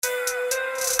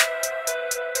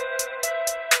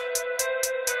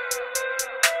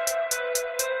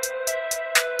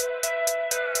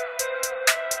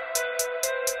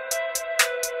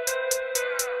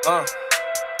Gotta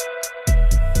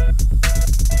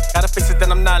face it that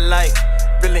I'm not like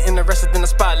really interested in the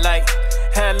spotlight.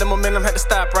 Had a little momentum, had to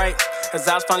stop right as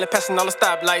I was finally passing all the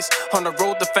stoplights. On the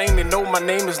road to fame, they know my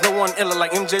name is no one iller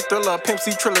like MJ Thriller, Pimp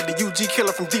C Triller, the UG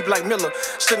killer from deep like Miller.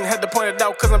 Shouldn't have to point it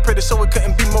out, cause I'm pretty sure it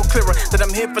couldn't be more clearer that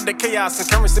I'm here for the chaos and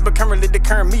currency, but currently the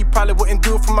current me probably wouldn't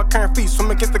do it for my current feet.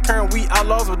 Swim against the current, we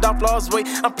outlaws without flaws. Wait,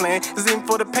 I'm playing, cause even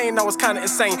for the pain, I was kinda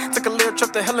insane. Took a little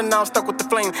trip to hell and now I'm stuck with the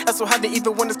flame. That's so hard to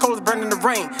even when it's cold, it's burning the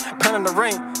rain. Burning the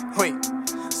rain, wait.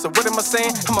 So what am I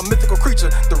saying? I'm a mythical creature,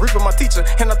 the reaper my teacher.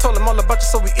 And I told him all about you,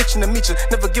 so we itching to meet you.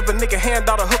 Never give a nigga hand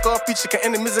out a hook off feature. Cause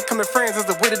enemies are coming friends as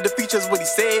the way to defeat you is what he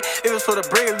said. It was for the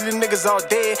bread, these niggas all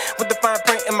dead. With the fine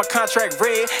print in my contract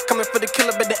red. Coming for the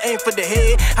killer, but they aim for the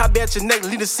head. I be at your neck,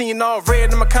 lead the scene all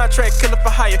red. In my contract, killer for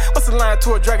hire. What's the line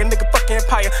to a dragon, nigga, fucking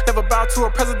empire? Never bow to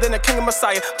a president, a king of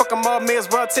messiah. Fuck them all, may as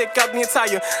well take out the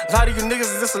entire. A lot of you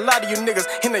niggas is just a lot of you niggas.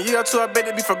 In a year or two, I bet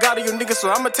it be forgot of you niggas. So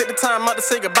I'ma take the time out to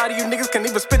say goodbye to you niggas. Can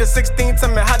even spit it 16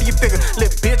 times. How do you figure?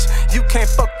 Lit bitch, you can't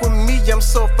fuck with me. I'm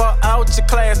so far out your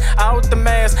class, out the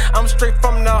mask. I'm straight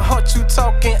from the heart, you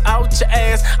talking out your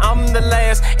ass. I'm the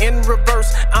last, in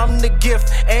reverse. I'm the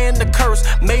gift and the curse.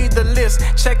 Made the list,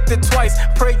 checked it twice.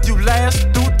 Pray you last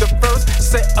through the first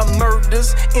set of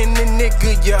murders. In the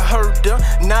nigga, you heard her.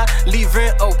 Not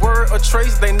leaving a word or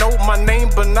trace. They know my name,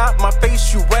 but not my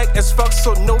face. You whack as fuck,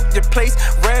 so know your place.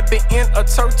 Rabbit in a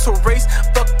turtle race.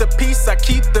 Fuck the peace, I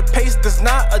keep the pace. There's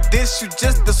not a dish, you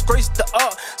just disgrace the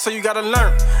art, so you gotta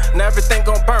learn. Now everything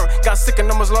gon' burn. Got sick and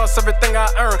almost lost everything I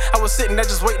earned. I was sitting there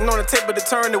just waiting on the table to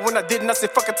turn. And when I didn't, I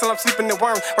said fuck it till I'm sleeping in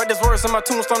worms. Write these words in my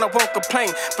tombstone, I won't complain.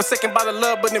 Forsaken by the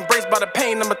love, but embraced by the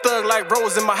pain. I'm a thug like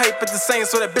Rose, and my hype is the same,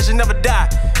 so that bitch will never die.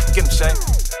 Get him,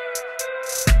 Shay.